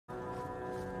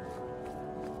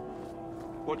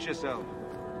Watch yourself.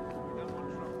 We don't want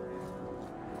trouble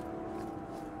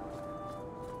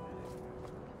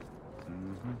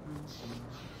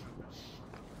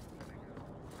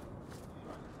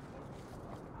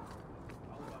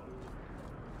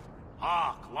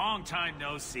Hawk, long time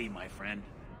no see, my friend.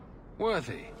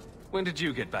 Worthy, when did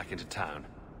you get back into town?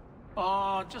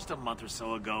 Oh, just a month or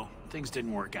so ago. Things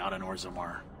didn't work out in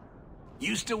Orzammar.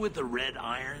 You still with the Red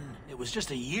Iron? It was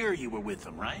just a year you were with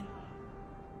them, right?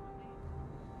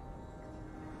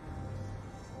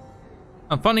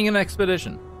 I'm funding an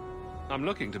expedition. I'm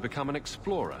looking to become an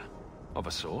explorer, of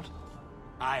a sort.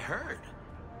 I heard.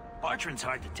 Bartrand's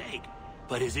hard to take,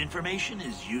 but his information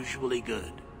is usually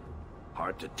good.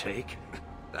 Hard to take?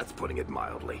 That's putting it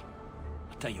mildly.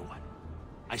 I'll tell you what.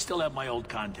 I still have my old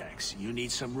contacts. You need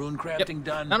some rune crafting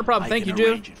done? Not a problem. Thank you, I Jude.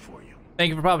 can arrange it for you. Thank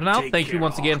you for popping out. Take Thank you care,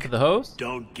 once again Hawk. for the host.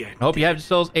 Don't get I hope you have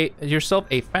dead. yourself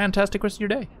a fantastic rest of your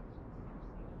day.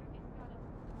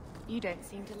 You don't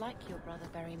seem to like your brother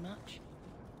very much.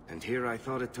 And here I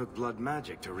thought it took blood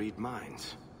magic to read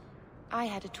minds. I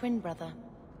had a twin brother,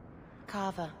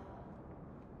 Carver.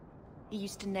 He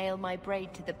used to nail my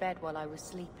braid to the bed while I was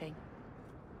sleeping.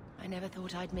 I never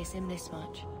thought I'd miss him this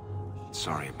much.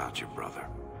 Sorry about your brother.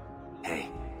 Hey,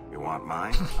 you want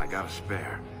mine? I got a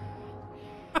spare.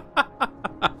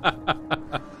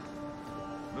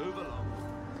 Move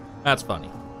along. That's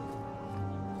funny.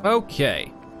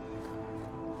 Okay.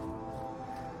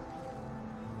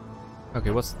 Okay,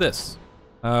 what's this?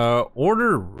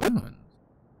 Order ruins.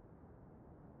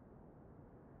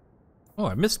 Oh,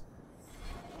 I missed.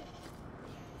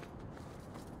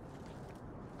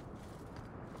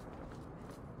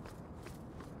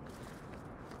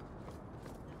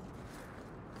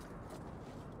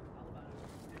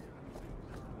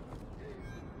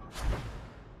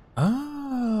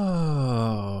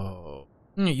 Oh.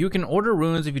 You can order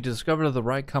runes if you discover the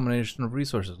right combination of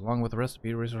resources, along with the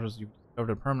recipe resources you've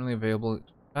discovered are permanently available to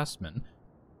craftsmen.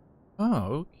 Oh,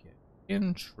 okay.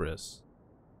 Interest.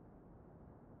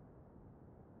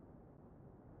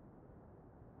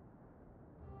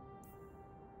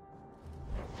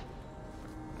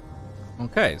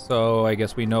 Okay, so I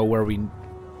guess we know where we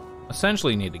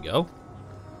essentially need to go.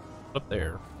 Up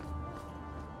there.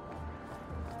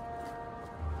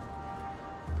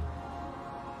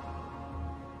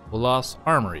 Lost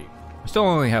Armory. I still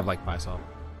only have like 5 salt.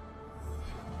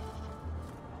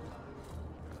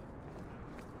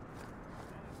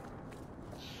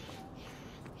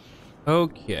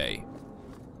 Okay.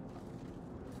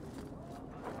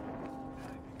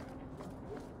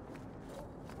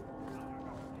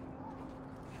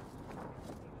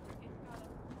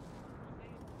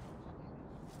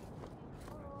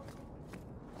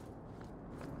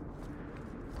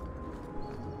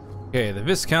 Okay, the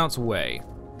Viscount's Way.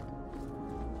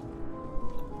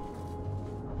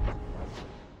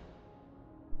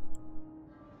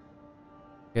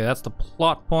 Okay, that's the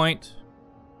plot point.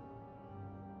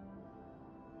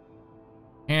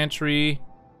 Pantry.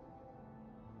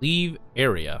 Leave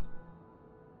area.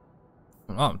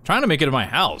 Oh, I'm trying to make it in my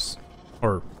house.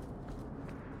 Or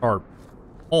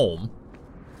home.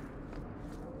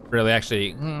 Really,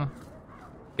 actually,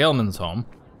 Gelman's home.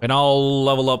 And I'll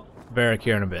level up Varric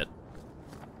here in a bit.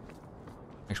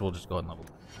 Actually, we'll just go ahead and level.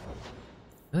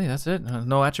 Really, that's it?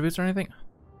 No attributes or anything?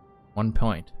 1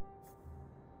 point.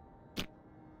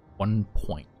 1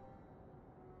 point.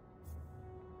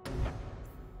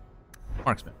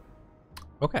 Marksman.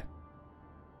 Okay.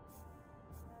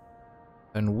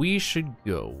 And we should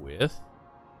go with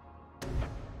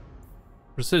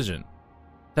Precision.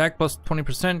 Attack plus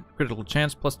 20%, critical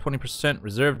chance plus 20%,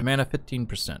 reserved mana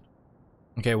 15%.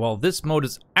 Okay, while this mode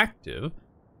is active,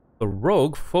 the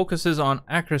rogue focuses on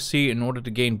accuracy in order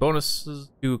to gain bonuses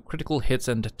to critical hits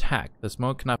and attack. This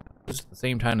mode cannot be used at the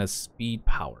same time as speed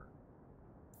power.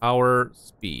 Power,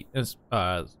 speed.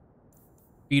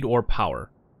 Speed or power.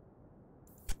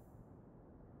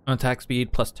 Attack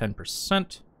speed plus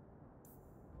 10%.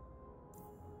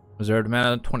 Reserved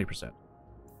mana 20%.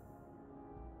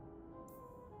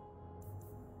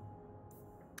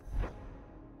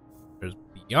 There's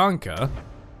Bianca.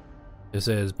 This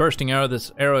is bursting arrow.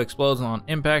 This arrow explodes on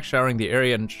impact, showering the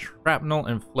area in shrapnel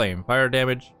and flame. Fire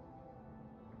damage.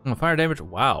 Oh, fire damage.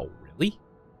 Wow, really?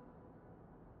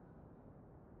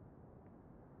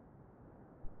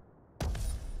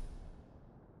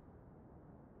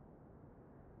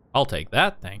 I'll take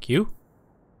that, thank you.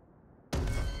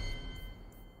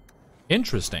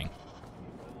 Interesting.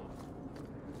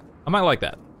 I might like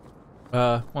that.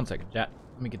 1 second, chat.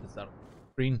 Let me get this out of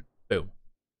the screen. Boom.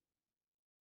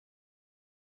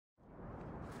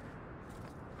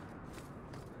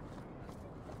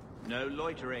 No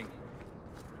loitering.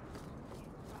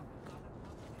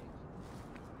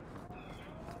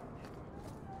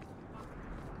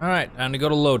 Alright, time to go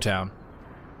to Lowtown.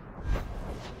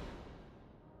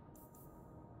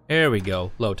 Here we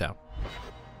go, Lowtown.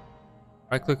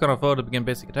 Right click on a foe to begin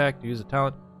basic attack, to use a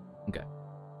talent. Okay.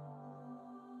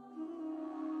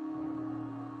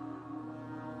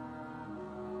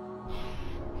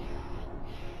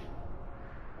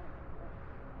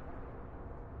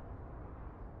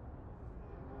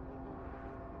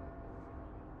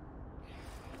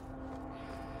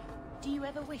 Do you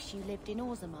ever wish you lived in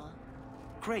Orzammar?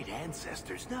 Great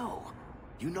ancestors, no.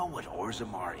 You know what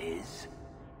Orzammar is?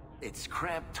 It's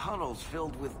cramped tunnels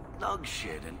filled with nug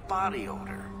shit and body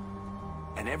odor.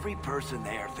 And every person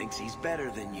there thinks he's better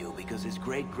than you because his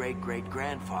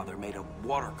great-great-great-grandfather made a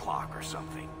water clock or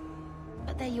something.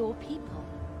 But they're your people.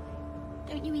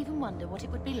 Don't you even wonder what it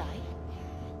would be like?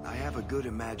 I have a good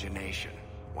imagination.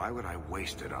 Why would I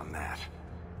waste it on that?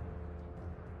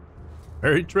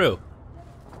 Very true.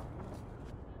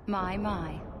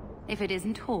 My. If it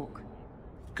isn't Hawk.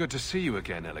 Good to see you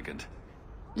again, Elegant.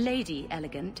 Lady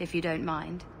Elegant, if you don't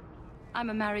mind. I'm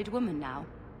a married woman now.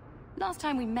 Last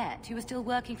time we met, you were still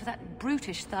working for that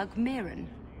brutish thug, Mirren.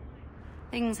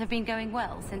 Things have been going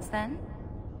well since then?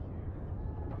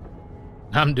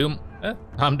 I'm doing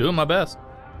my best.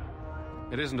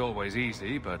 It isn't always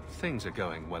easy, but things are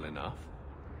going well enough.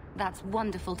 That's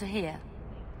wonderful to hear.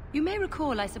 You may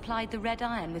recall I supplied the Red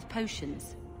Iron with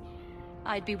potions.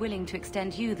 I'd be willing to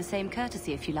extend you the same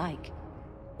courtesy if you like.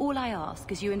 All I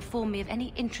ask is you inform me of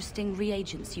any interesting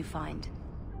reagents you find.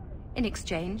 In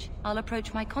exchange, I'll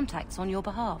approach my contacts on your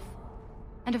behalf.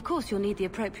 And of course you'll need the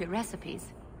appropriate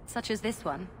recipes, such as this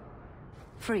one.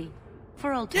 Free,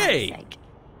 for old time's Yay! sake.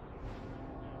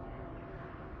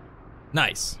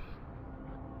 Nice.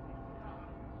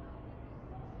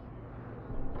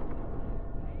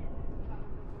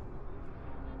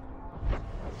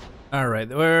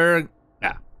 Alright, yeah.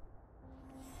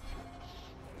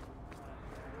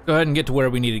 Go ahead and get to where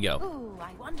we need to go. Ooh,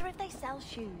 I wonder if they sell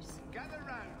shoes. Gather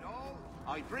round, all.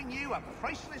 I bring you a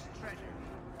priceless treasure.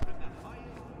 From the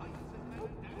highest heights of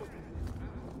Mount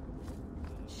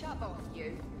Everest. Shove off,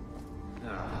 you.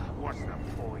 What's the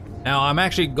point? Now, I'm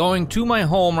actually going to my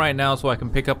home right now so I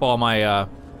can pick up all my,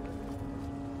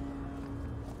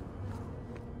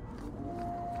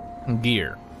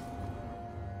 gear.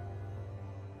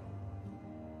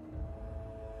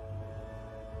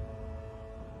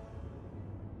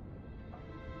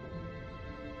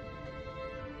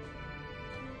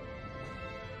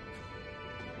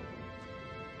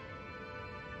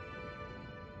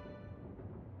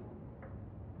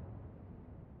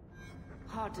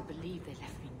 Hard to believe they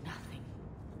left me nothing.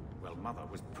 Well, Mother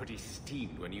was pretty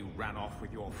steamed when you ran off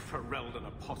with your Ferelden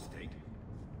apostate.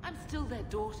 I'm still their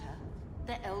daughter,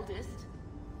 their eldest.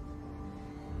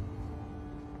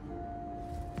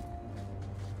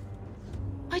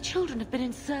 My children have been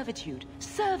in servitude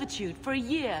for a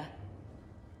year.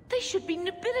 They should be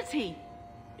nobility.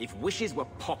 If wishes were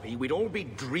poppy, we'd all be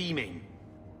dreaming.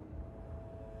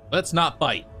 Let's not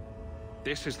fight.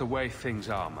 This is the way things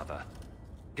are, Mother.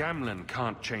 Gamlen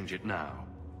can't change it now.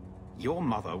 Your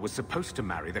mother was supposed to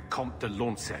marry the Comte de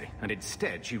Launcey, and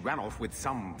instead she ran off with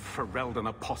some Ferelden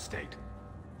apostate.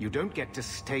 You don't get to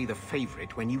stay the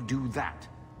favorite when you do that.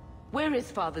 Where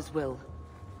is Father's will?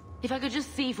 If I could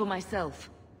just see for myself.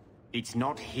 It's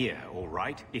not here, all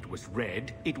right? It was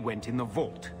read, it went in the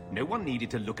vault. No one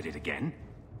needed to look at it again.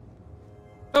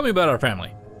 Tell me about our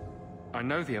family. I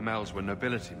know the Amels were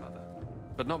nobility, Mother,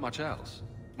 but not much else.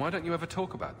 Why don't you ever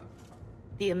talk about them?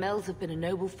 The Amels have been a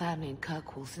noble family in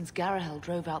Kirkwall since Garahel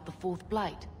drove out the Fourth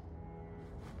Blight.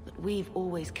 But we've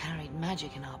always carried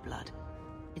magic in our blood.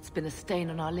 It's been a stain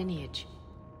on our lineage.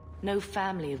 No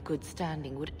family of good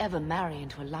standing would ever marry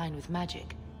into a line with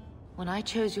magic. When I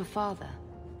chose your father,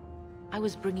 I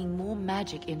was bringing more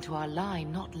magic into our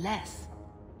line, not less.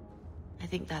 I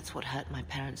think that's what hurt my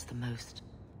parents the most.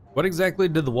 What exactly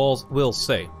did the will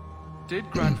say?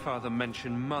 Did Grandfather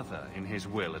mention Mother in his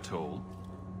will at all?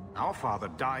 Our father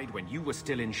died when you were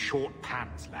still in short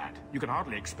pants, lad. You can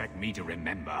hardly expect me to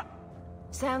remember.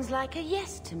 Sounds like a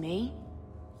yes to me.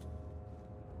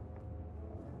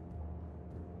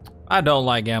 I don't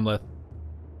like Gamleth.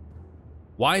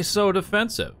 Why so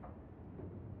defensive?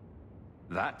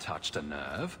 That touched a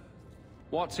nerve.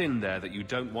 What's in there that you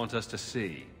don't want us to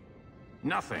see?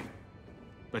 Nothing.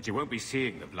 But you won't be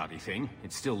seeing the bloody thing.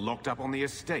 It's still locked up on the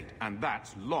estate, and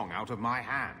that's long out of my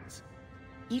hands.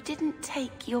 You didn't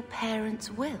take your parents'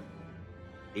 will.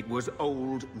 It was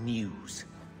old news.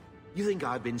 You think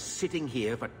I've been sitting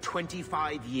here for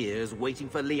 25 years waiting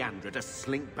for Leandra to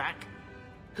slink back?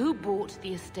 Who bought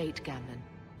the estate, Gamlen?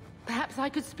 Perhaps I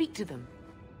could speak to them.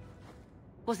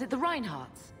 Was it the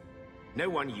Reinhardts? No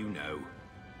one you know.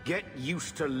 Get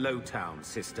used to Lowtown,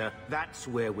 sister. That's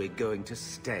where we're going to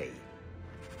stay.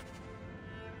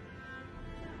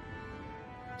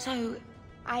 So,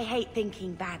 I hate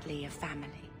thinking badly of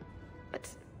family, but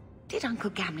did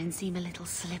Uncle Gamlin seem a little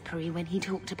slippery when he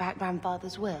talked about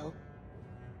Grandfather's will?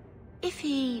 If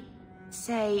he,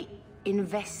 say,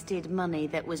 invested money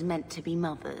that was meant to be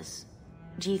Mother's,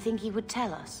 do you think he would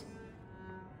tell us?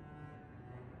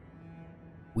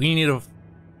 We need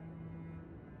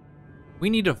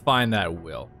to find that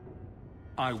will.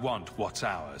 I want what's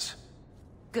ours.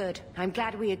 Good. I'm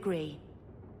glad we agree.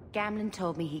 Gamlin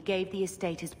told me he gave the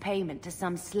estate as payment to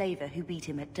some slaver who beat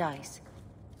him at dice.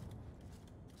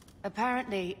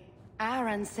 Apparently, our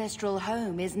ancestral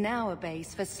home is now a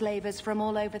base for slavers from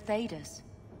all over Thedas.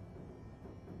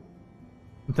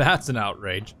 That's an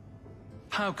outrage.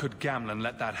 How could Gamlin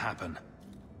let that happen?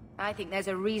 I think there's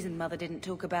a reason Mother didn't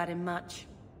talk about him much.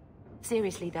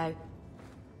 Seriously, though,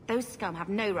 those scum have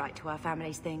no right to our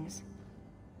family's things.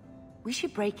 We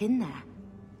should break in there.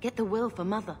 Get the will for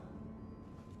Mother.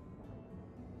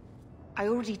 I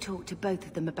already talked to both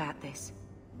of them about this.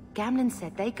 Gamlin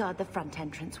said they guard the front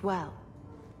entrance well.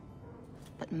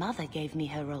 But Mother gave me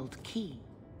her old key.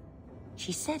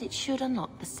 She said it should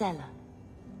unlock the cellar.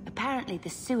 Apparently the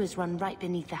sewers run right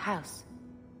beneath the house.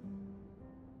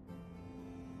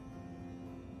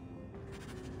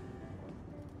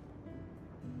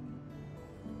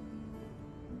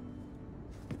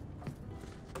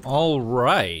 All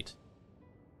right.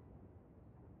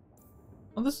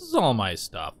 Well, this is all my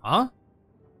stuff, huh?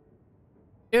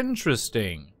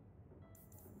 Interesting.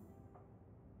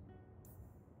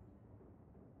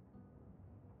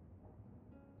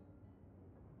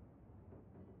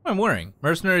 What I'm wearing.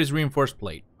 Mercenaries reinforced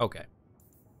plate. Okay.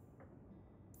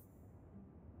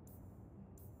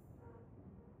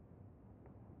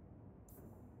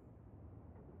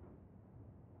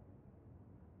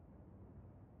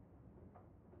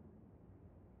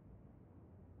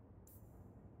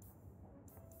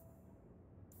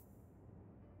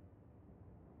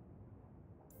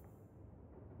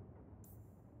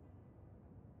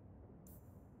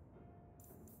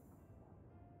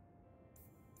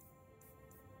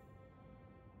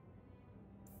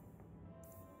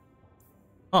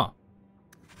 Huh.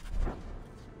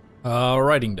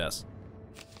 Writing desk.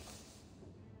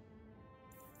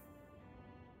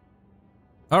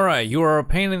 Alright, you are a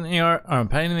pain in the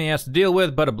ass to deal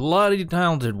with, but a bloody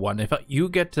talented one. If you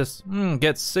get to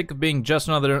get sick of being just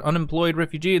another unemployed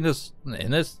refugee in this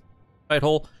fight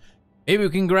hole, maybe we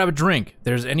can grab a drink. If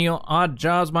there's any odd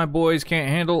jobs my boys can't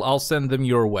handle, I'll send them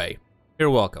your way. You're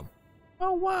welcome.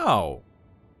 Oh, wow.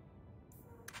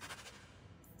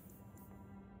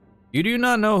 You do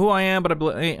not know who I am,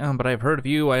 but I've heard of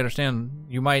you. I understand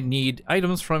you might need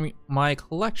items from my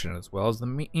collection as well as the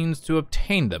means to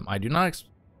obtain them. I do not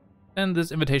extend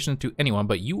this invitation to anyone,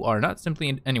 but you are not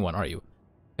simply anyone, are you?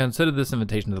 Consider this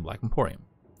invitation to the Black Emporium.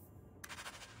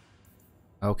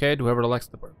 Okay, whoever elects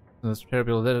this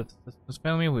terrible this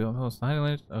family, we will most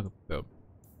annihilate. Okay, go.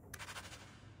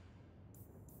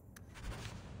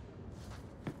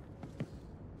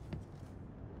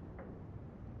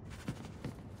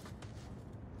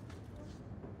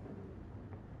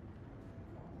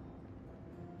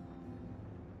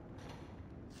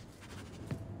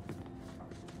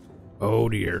 Oh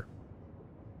dear.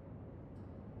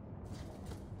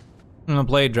 I'm gonna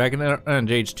play Dragon and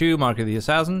Age 2, Mark of the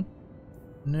Assassin.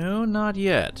 No, not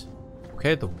yet.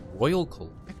 Okay, the Royal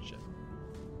Collection.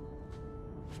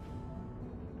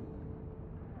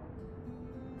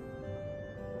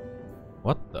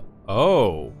 What the?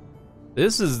 Oh.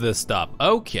 This is this stuff.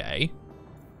 Okay.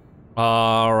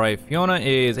 Alright, Fiona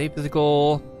is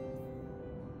aphysical.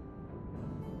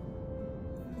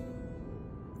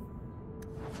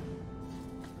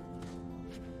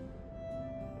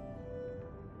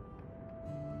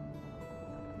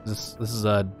 This is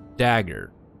a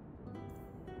dagger.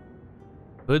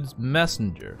 Hood's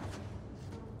messenger.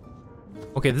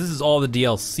 Okay, this is all the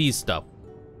DLC stuff.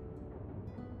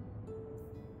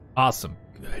 Awesome.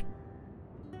 Good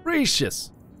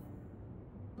gracious.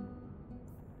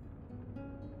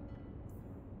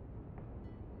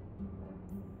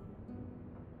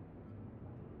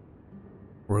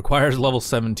 Requires level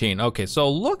 17. Okay,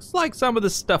 so looks like some of the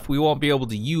stuff we won't be able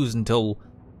to use until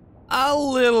a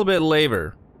little bit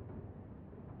later.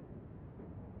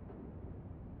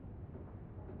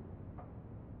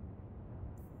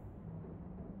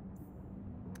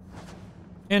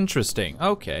 Interesting.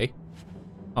 Okay.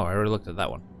 Oh, I already looked at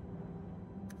that one.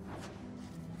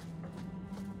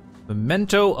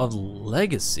 Memento of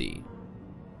Legacy.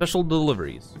 Special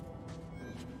deliveries.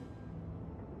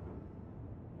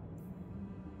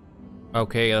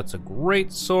 Okay, that's a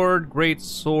great sword,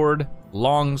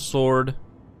 long sword.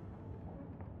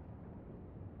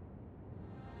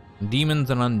 Demons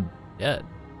and undead.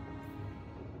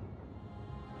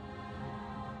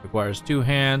 Requires 2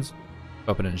 hands.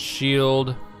 Weapon and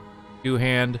shield.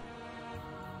 2-hand.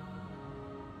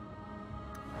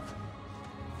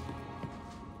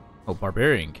 Oh,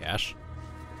 barbarian cache.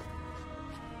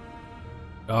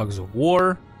 Dogs of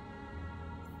War.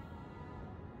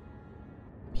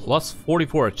 Plus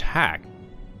 44 attack.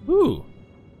 Ooh.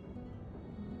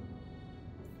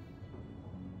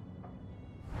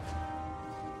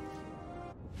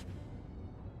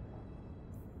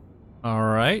 All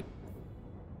right.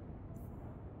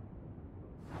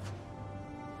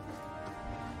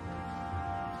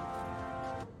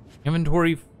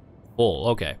 Inventory full.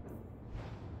 Okay.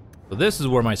 So this is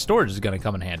where my storage is going to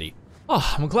come in handy.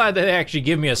 Oh, I'm glad that they actually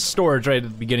give me a storage right at the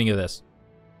beginning of this.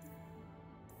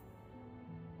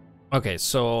 Okay,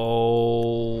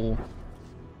 so...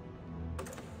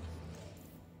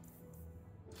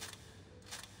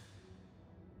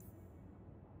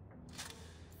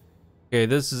 Okay,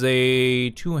 this is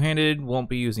a 2-handed. Won't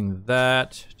be using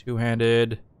that.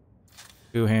 2-handed.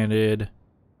 2-handed.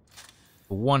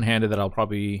 1-handed that I'll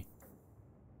probably...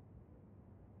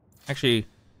 Actually,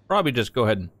 probably just go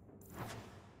ahead and...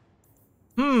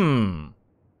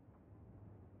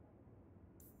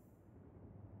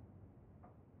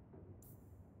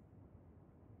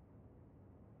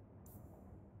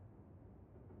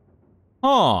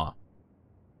 Huh.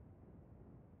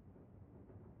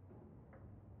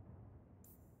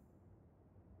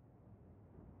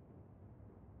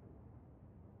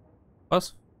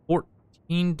 Plus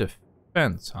 14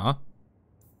 defense, huh?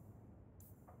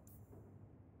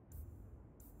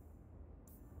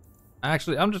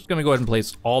 Actually, I'm just gonna go ahead and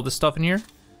place all this stuff in here.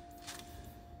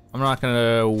 I'm not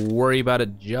gonna worry about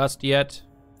it just yet.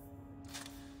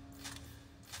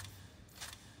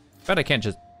 Bet I can't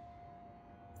just...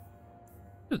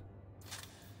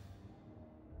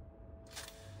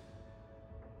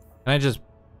 Can I just...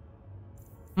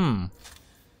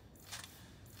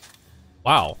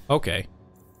 Wow, okay.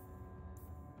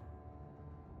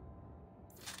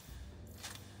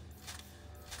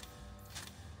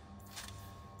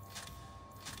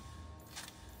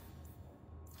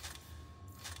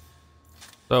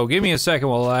 So give me a second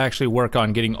while I actually work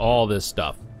on getting all this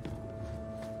stuff.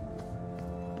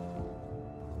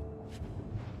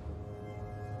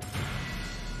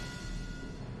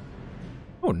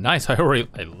 Oh, nice. I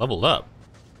leveled up.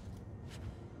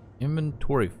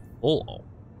 Inventory full.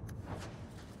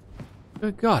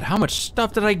 Good God, how much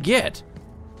stuff did I get?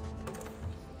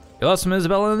 You lost some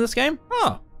Isabella in this game?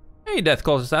 Oh. Hey, Death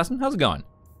Cult Assassin. How's it going?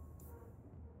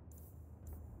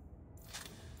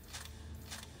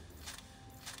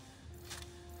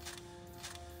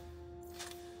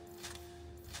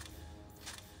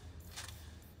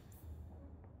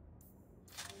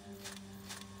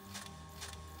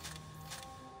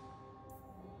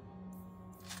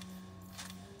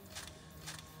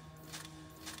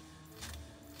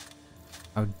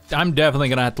 I'm definitely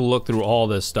gonna have to look through all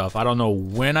this stuff. I don't know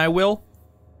when I will.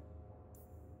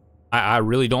 I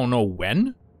really don't know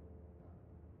when.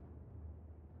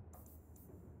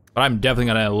 But I'm definitely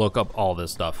gonna look up all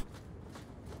this stuff.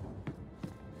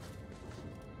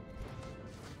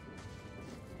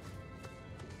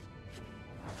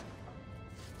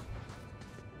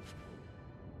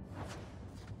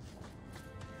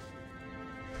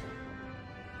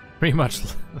 Pretty much.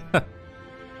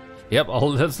 Yep,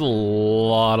 that's a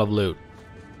lot of loot.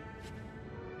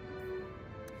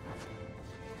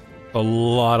 A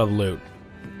lot of loot.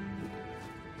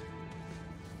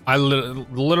 I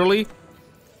literally...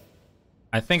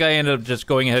 I think I ended up just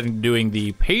going ahead and doing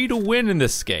the pay to win in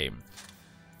this game.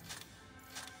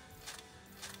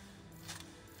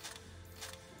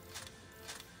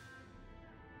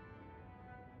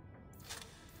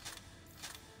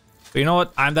 But you know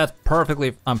what? I'm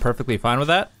perfectly fine with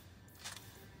that.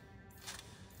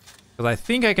 Because I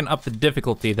think I can up the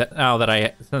difficulty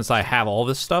since I have all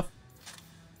this stuff.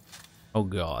 Oh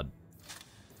God.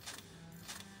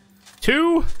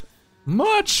 Too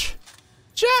much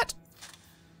chat.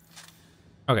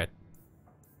 Okay.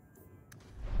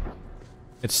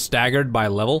 It's staggered by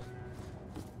level.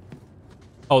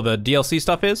 Oh, the DLC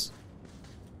stuff is?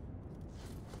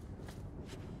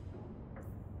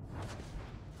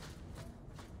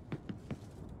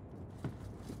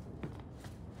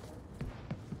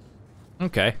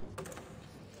 Okay.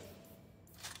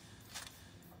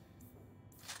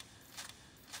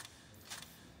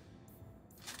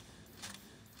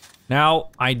 Now,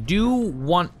 I do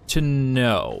want to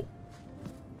know.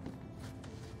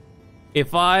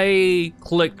 if I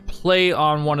click play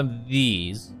on one of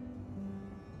these,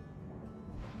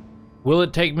 will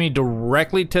it take me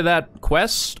directly to that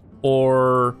quest,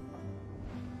 or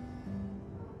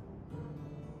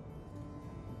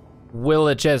will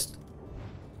it just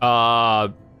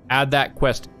add that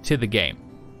quest to the game?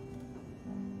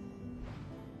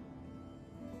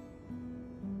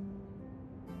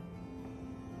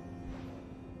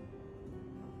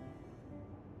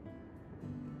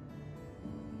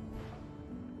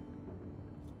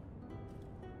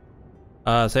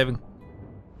 Saving.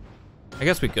 I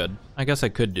guess we could. I guess I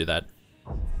could do that.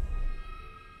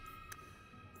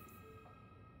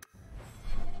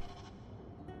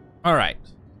 All right.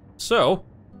 So,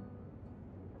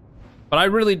 but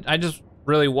I just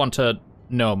really want to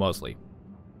know mostly.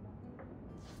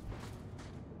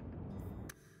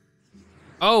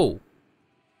 Oh.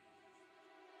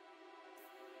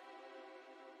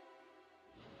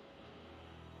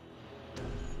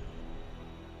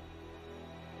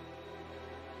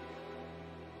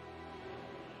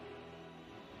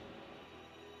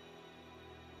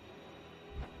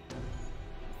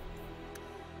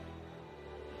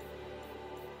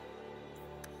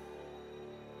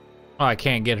 Oh, I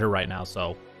can't get her right now,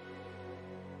 so.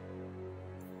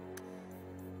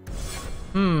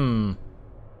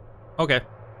 Okay.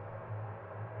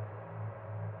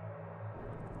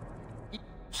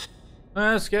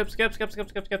 Skip.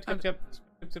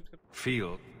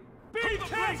 Feel. Be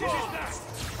careful!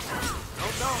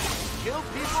 No, kill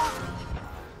people?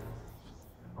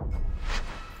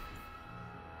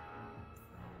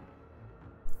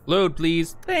 Load,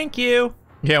 please. Thank you.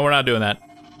 Yeah, we're not doing that.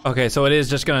 Okay, so it is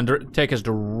just gonna take us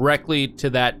directly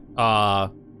to that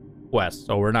quest.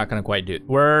 So we're not gonna quite do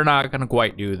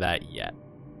that yet.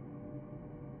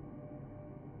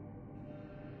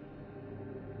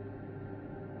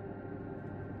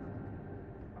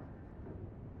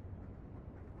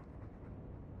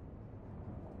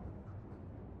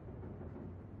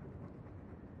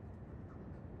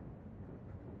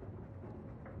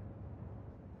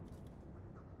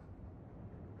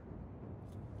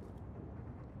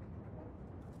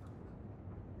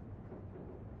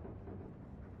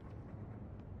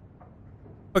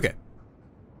 Okay.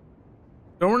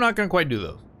 So we're not gonna quite do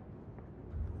those.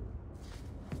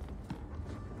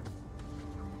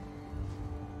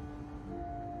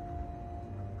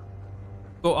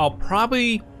 So I'll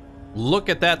probably look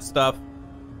at that stuff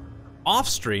off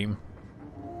stream.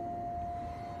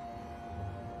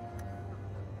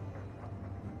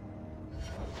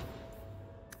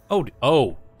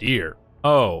 Oh dear.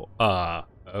 Oh.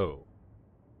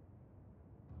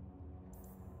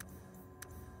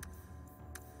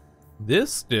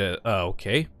 This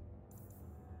okay.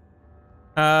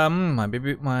 My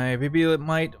baby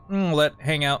might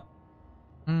hang out.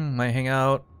 Might hang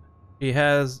out. She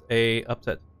has a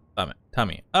upset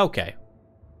tummy. Okay.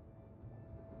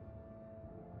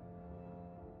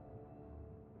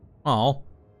 Oh.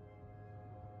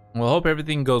 Well, hope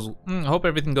everything goes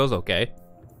okay.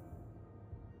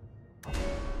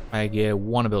 I get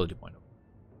 1 ability point.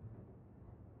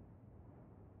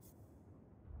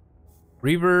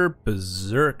 Reaver,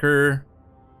 Berserker,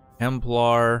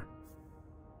 Templar.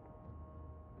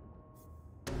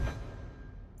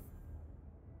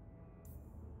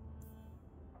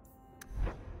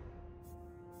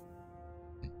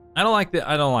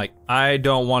 I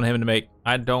don't want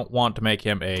to make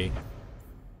him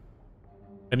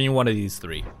any one of these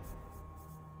three.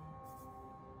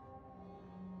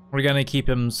 We're gonna keep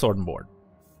him sword and board.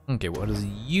 Okay, what is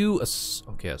you?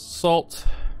 Okay, assault.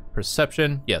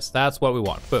 Perception. Yes, that's what we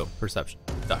want. Boom. Perception.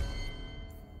 Done.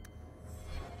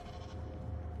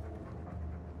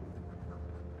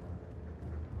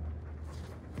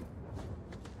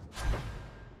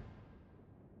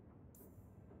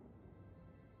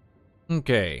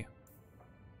 Okay.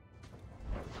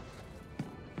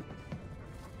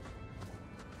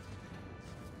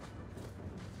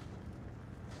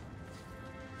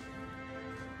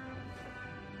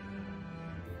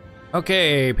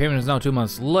 Okay, payment is now 2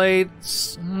 months late.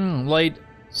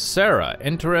 Sarah,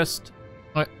 interest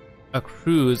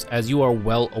accrues as you are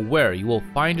well aware. You will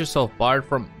find yourself barred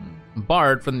from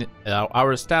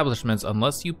our establishments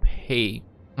unless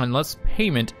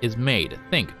payment is made.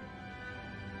 Think.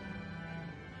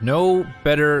 No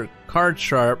better card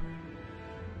sharp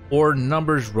or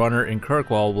numbers runner in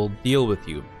Kirkwall will deal with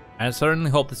you. I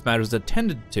certainly hope this matter is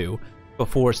attended to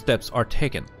before steps are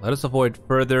taken. Let us avoid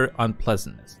further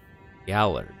unpleasantness.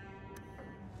 Gallard.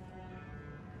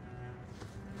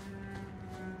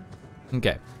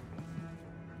 Okay.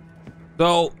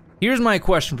 So, here's my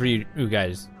question for you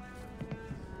guys.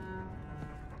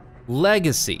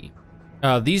 Legacy.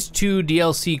 These two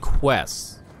DLC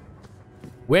quests.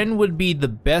 When would be the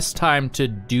best time to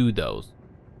do those?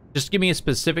 Just give me a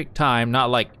specific time, not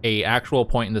like a actual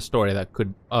point in the story that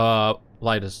could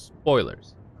apply to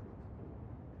spoilers.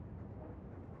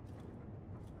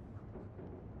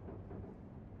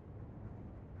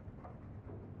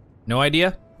 No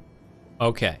idea?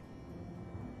 Okay.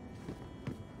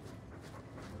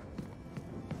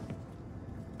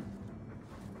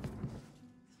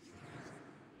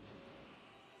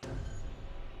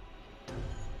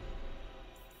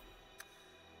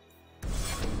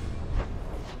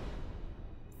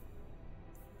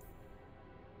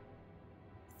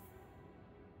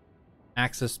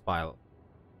 Access file.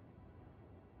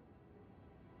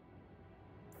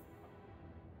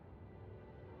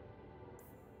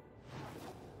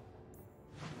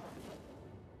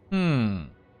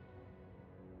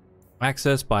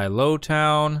 Access by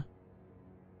Lowtown.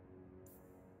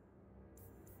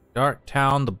 Dark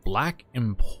Town, the Black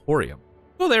Emporium.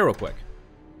 Go there real quick.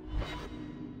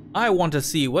 I want to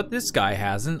see what this guy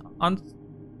has in on.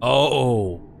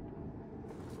 Oh.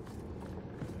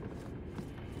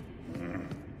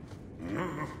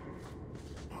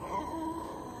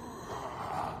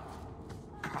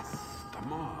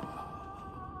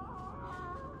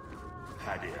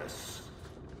 Thaddeus,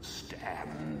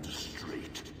 stand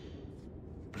straight.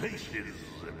 Places,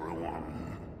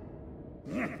 everyone.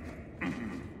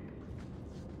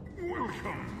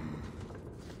 Welcome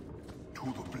to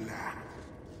the Black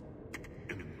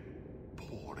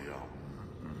Emporium.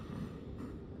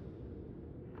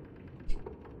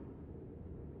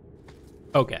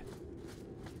 Okay.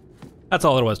 That's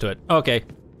all there was to it. Okay.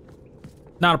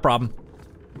 Not a problem.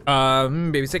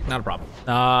 Baby sick, not a problem.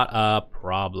 Not a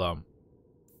problem.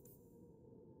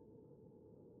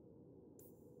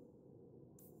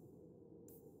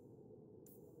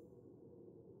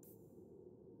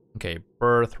 Okay,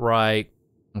 birthright,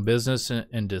 business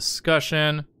and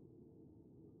discussion.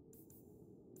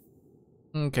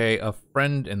 Okay, a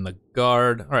friend in the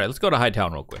guard. All right, let's go to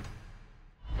Hightown real quick.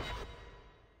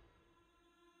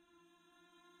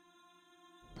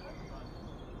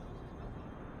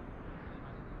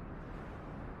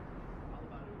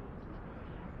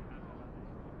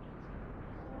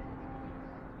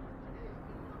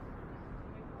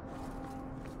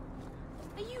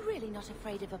 Are you really not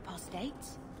afraid of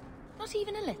apostates? Not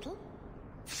even a little?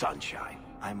 Sunshine,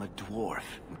 I'm a dwarf,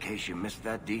 in case you missed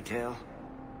that detail.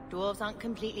 Dwarves aren't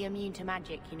completely immune to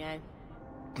magic, you know.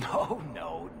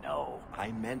 No.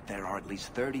 I meant there are at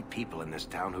least 30 people in this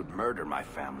town who'd murder my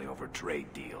family over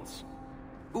trade deals.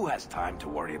 Who has time to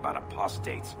worry about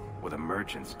apostates with a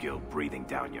merchant's guild breathing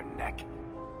down your neck?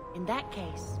 In that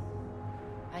case,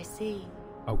 I see.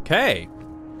 Okay.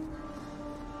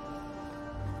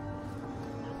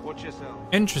 Watch yourself.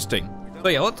 Interesting. So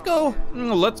yeah, let's go.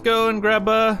 Let's go and grab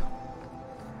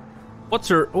what's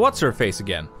her face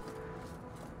again?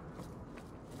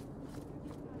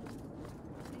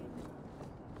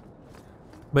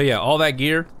 But yeah, all that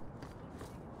gear.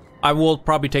 I will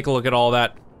probably take a look at all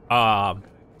that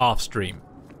off stream.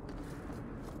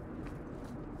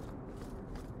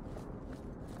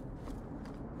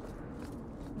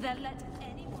 Then let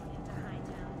anyone into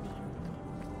Hightown leave.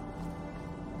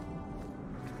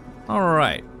 All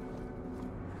right.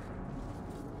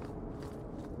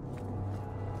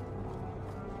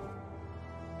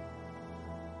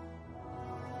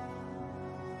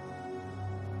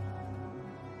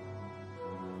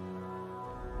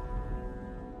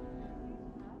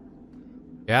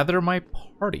 Gather my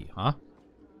party, huh?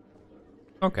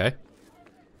 Okay.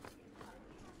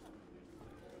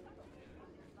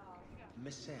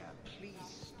 Messiah, please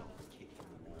stop kicking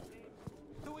the wall.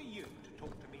 Who are you to talk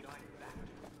to me like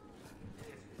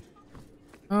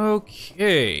that?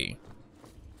 Okay.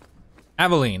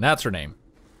 Aveline, that's her name.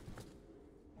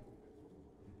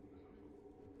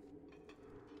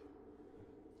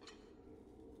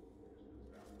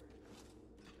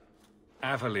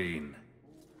 Aveline.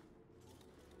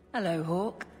 Hello,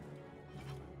 Hawk.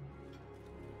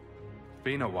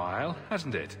 Been a while,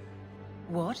 hasn't it?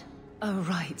 What? Oh,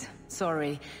 right.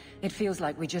 Sorry. It feels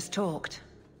like we just talked.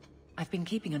 I've been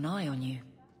keeping an eye on you.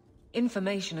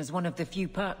 Information is one of the few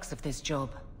perks of this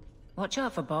job. Watch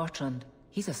out for Bartrand.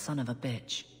 He's a son of a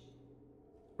bitch.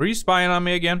 Were you spying on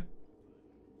me again?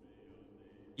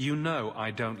 You know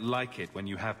I don't like it when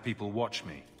you have people watch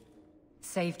me.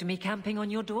 Saved me camping on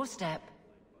your doorstep.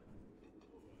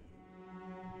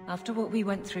 After what we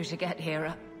went through to get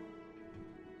here,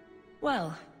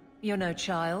 well, you're no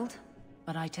child,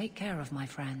 but I take care of my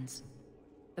friends.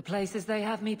 The places they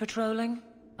have me patrolling,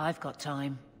 I've got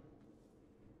time.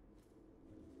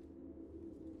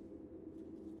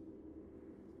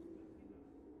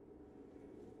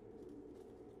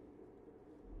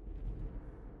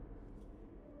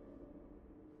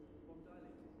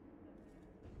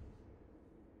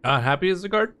 Not happy as a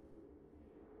guard?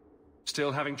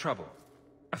 Still having trouble?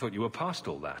 I thought you were past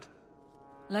all that.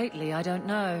 Lately, I don't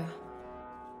know.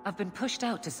 I've been pushed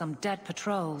out to some dead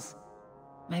patrols.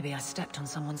 Maybe I stepped on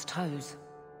someone's toes.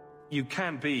 You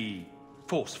can be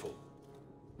forceful.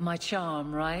 My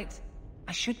charm, right?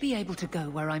 I should be able to go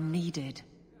where I'm needed.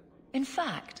 In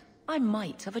fact, I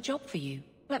might have a job for you.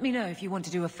 Let me know if you want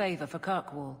to do a favor for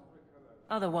Kirkwall.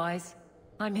 Otherwise,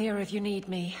 I'm here if you need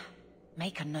me.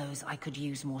 Maker knows I could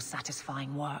use more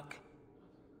satisfying work.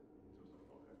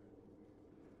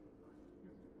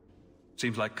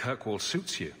 Seems like Kirkwall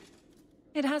suits you.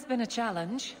 It has been a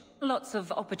challenge. Lots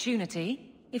of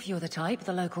opportunity, if you're the type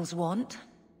the locals want.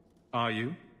 Are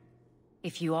you?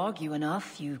 If you argue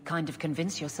enough, you kind of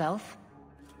convince yourself.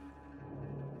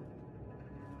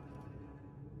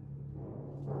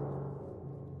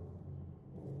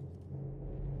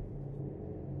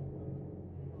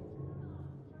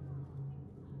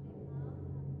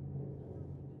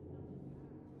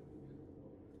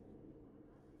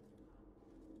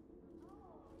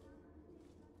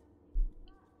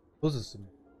 Those are some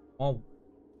small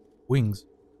wings.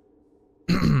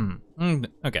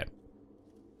 Okay.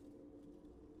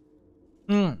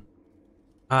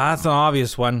 That's an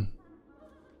obvious one.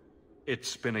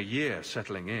 It's been a year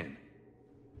settling in.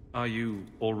 Are you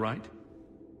all right?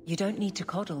 You don't need to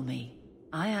coddle me.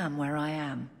 I am where I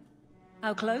am.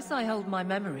 How close I hold my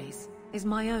memories is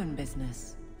my own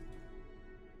business.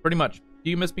 Pretty much. Do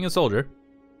you miss being a soldier?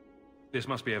 This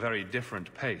must be a very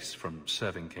different pace from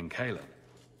serving King Caleb.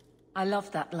 I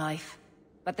love that life.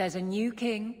 But there's a new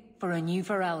king for a new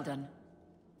Ferelden.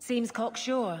 Seems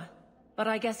cocksure, but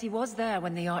I guess he was there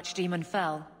when the Archdemon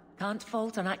fell. Can't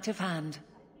fault an active hand.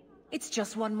 It's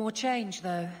just one more change,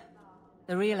 though.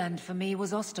 The real end for me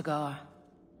was Ostagar.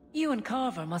 You and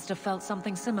Carver must have felt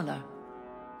something similar.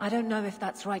 I don't know if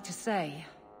that's right to say.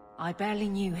 I barely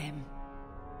knew him.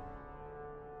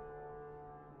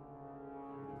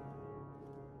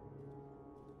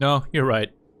 No, you're right.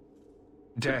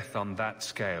 Death on that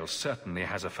scale certainly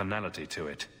has a finality to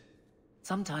it.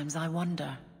 Sometimes I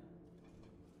wonder.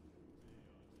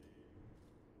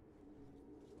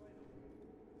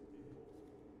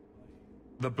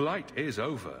 The Blight is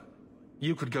over.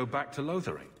 You could go back to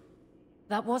Lothering.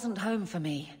 That wasn't home for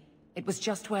me. It was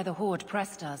just where the Horde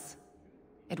pressed us.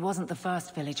 It wasn't the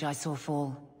first village I saw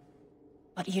fall.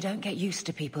 But you don't get used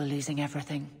to people losing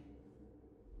everything.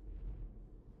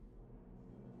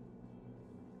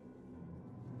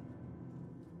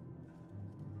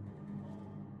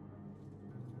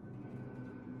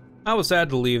 I was sad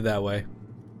to leave that way.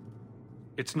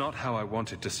 It's not how I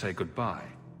wanted to say goodbye.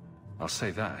 I'll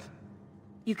say that.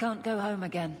 You can't go home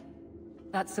again.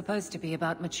 That's supposed to be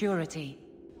about maturity.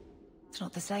 It's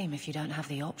not the same if you don't have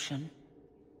the option.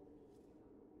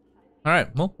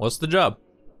 Alright, well, what's the job?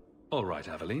 All right,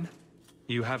 Aveline.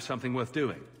 You have something worth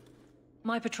doing.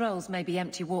 My patrols may be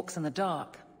empty walks in the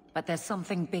dark, but there's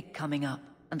something big coming up,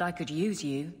 and I could use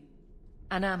you.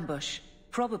 An ambush,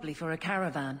 probably for a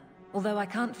caravan, although I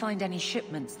can't find any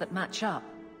shipments that match up.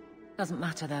 Doesn't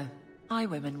matter though.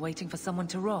 Highwaymen waiting for someone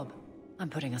to rob. I'm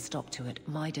putting a stop to it,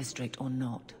 my district or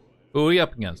not. Who are you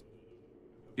up against?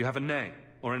 You have a name,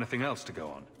 or anything else to go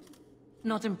on?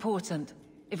 Not important.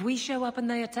 If we show up and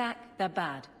they attack, they're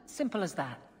bad. Simple as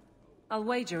that. I'll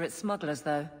wager it's smugglers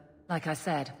though. Like I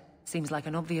said, seems like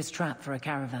an obvious trap for a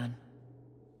caravan.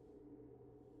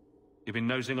 You've been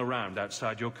nosing around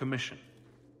outside your commission.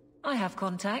 I have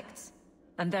contacts,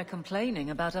 and they're complaining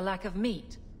about a lack of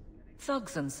meat.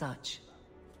 Thugs and such.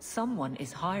 Someone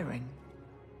is hiring.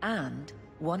 And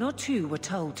one or two were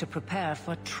told to prepare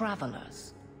for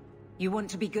travelers. You want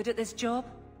to be good at this job?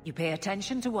 You pay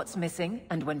attention to what's missing,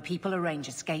 and when people arrange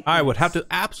escape I would have routes.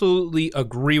 to absolutely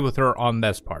agree with her on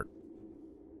this part.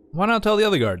 Why not tell the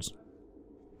other guards?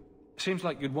 Seems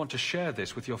like you'd want to share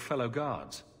this with your fellow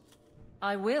guards.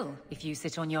 I will, if you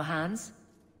sit on your hands.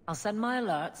 I'll send my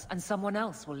alerts, and someone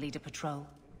else will lead a patrol.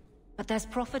 But there's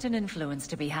profit and influence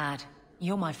to be had.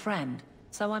 You're my friend,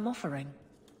 so I'm offering.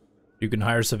 You can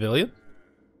hire civilians?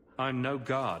 I'm no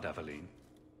guard, Aveline.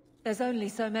 There's only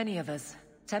so many of us.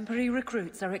 Temporary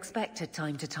recruits are expected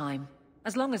time to time,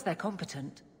 as long as they're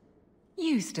competent.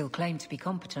 You still claim to be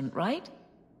competent, right?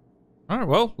 Alright,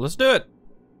 well, let's do it.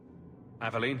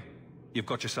 Aveline, you've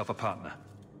got yourself a partner.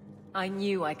 I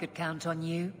knew I could count on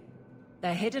you.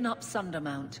 They're hidden up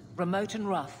Sundermount, remote and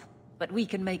rough, but we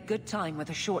can make good time with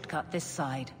a shortcut this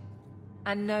side.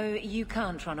 And no, you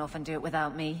can't run off and do it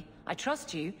without me. I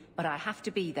trust you, but I have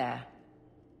to be there.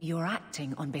 You're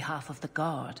acting on behalf of the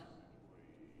Guard.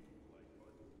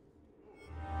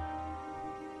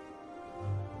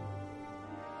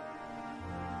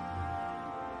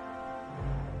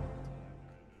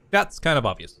 That's kind of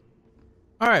obvious.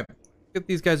 Alright, get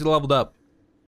these guys leveled up.